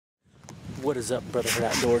What is up, Brotherhood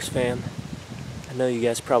Outdoors fam? I know you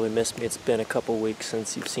guys probably missed me. It's been a couple weeks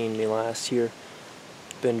since you've seen me last year.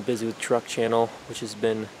 Been busy with Truck Channel, which has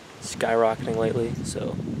been skyrocketing lately.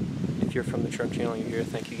 So if you're from the Truck Channel and you're here,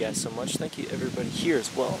 thank you guys so much. Thank you everybody here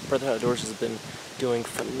as well. Brotherhood Outdoors has been doing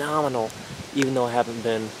phenomenal, even though I haven't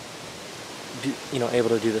been able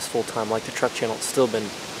to do this full time. Like the Truck Channel, it's still been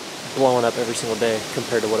blowing up every single day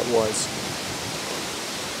compared to what it was.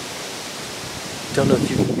 Don't know if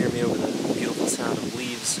you can hear me over the beautiful sound of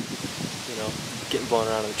leaves, getting blown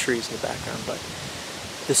around in the trees in the background, but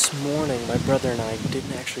this morning my brother and I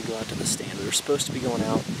didn't actually go out to the stand. We were supposed to be going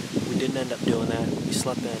out. We didn't end up doing that. We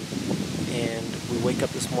slept in, and we wake up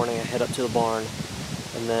this morning, I head up to the barn,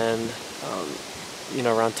 and then,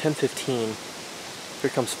 around 10:15, here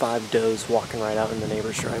comes 5 does walking right out in the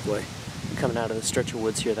neighbor's driveway, coming out of the stretch of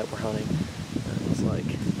woods here that we're hunting. And I was like,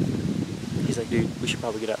 he's like, dude, we should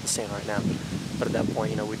probably get out the stand right now. But at that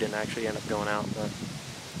point, we didn't actually end up going out. But,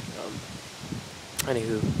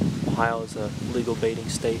 anywho, Ohio is a legal baiting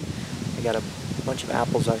state. I got a bunch of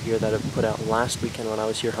apples out here that I've put out last weekend when I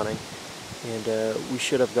was here hunting. And we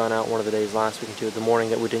should have gone out one of the days last weekend too. The morning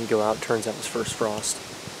that we didn't go out, turns out was first frost.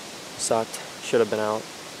 Sucked. Should have been out.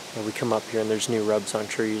 And we come up here and there's new rubs on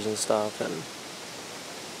trees and stuff. And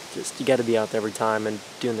just, you got to be out there every time. And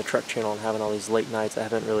doing the Truck Channel and having all these late nights, I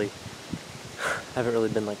haven't really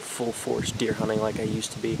been like full force deer hunting like I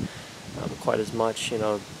used to be quite as much,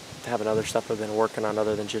 having other stuff I've been working on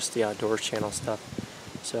other than just the Outdoors Channel stuff.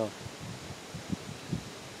 So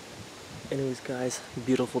anyways guys,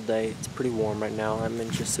 beautiful day. It's pretty warm right now. I'm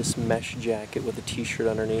in just this mesh jacket with a t-shirt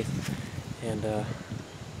underneath, and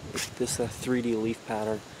this 3D leaf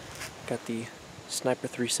pattern. Got the Sniper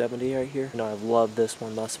 370 right here. I've loved this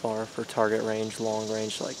one thus far for target range, long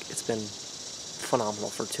range. Like, it's been phenomenal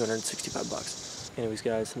for 265 bucks. Anyways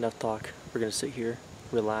guys, enough talk. We're gonna sit here,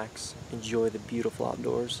 relax, enjoy the beautiful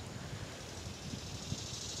outdoors.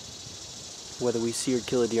 Whether we see or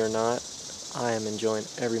kill a deer or not, I am enjoying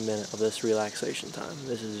every minute of this relaxation time.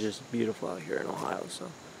 This is just beautiful out here in Ohio,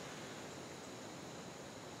 so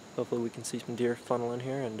hopefully we can see some deer funnel in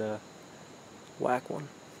here and whack one.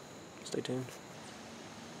 Stay tuned.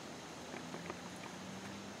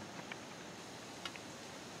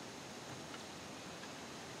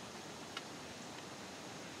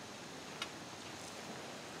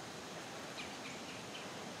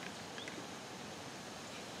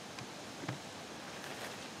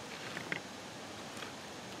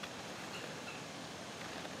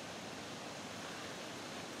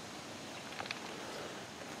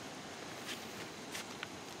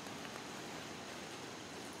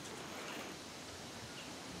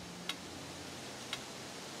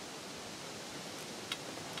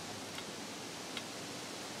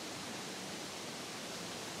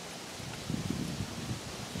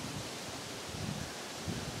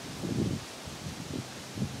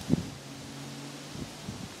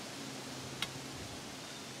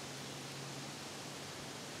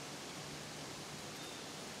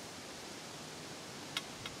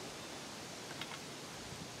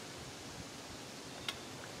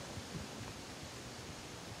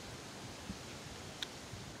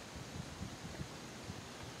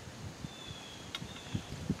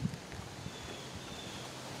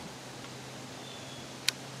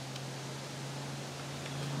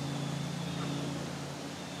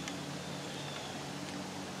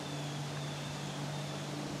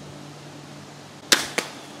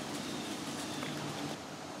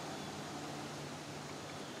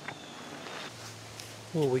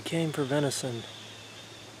 Well, we came for venison,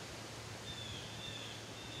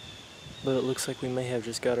 but it looks like we may have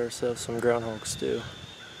just got ourselves some groundhog stew.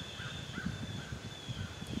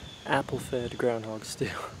 Apple-fed groundhog stew.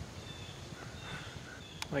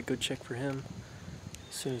 Might go check for him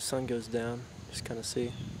as soon as the sun goes down, just kind of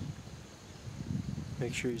see.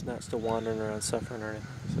 Make sure he's not still wandering around suffering or anything.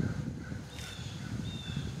 So,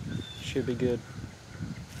 should be good.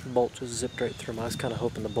 The bolt just zipped right through him. I was kind of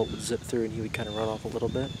hoping the bolt would zip through and he would kind of run off a little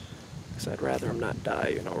bit, because I'd rather him not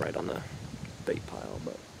die, right on the bait pile.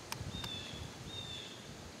 But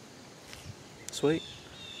sweet,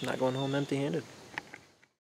 not going home empty-handed.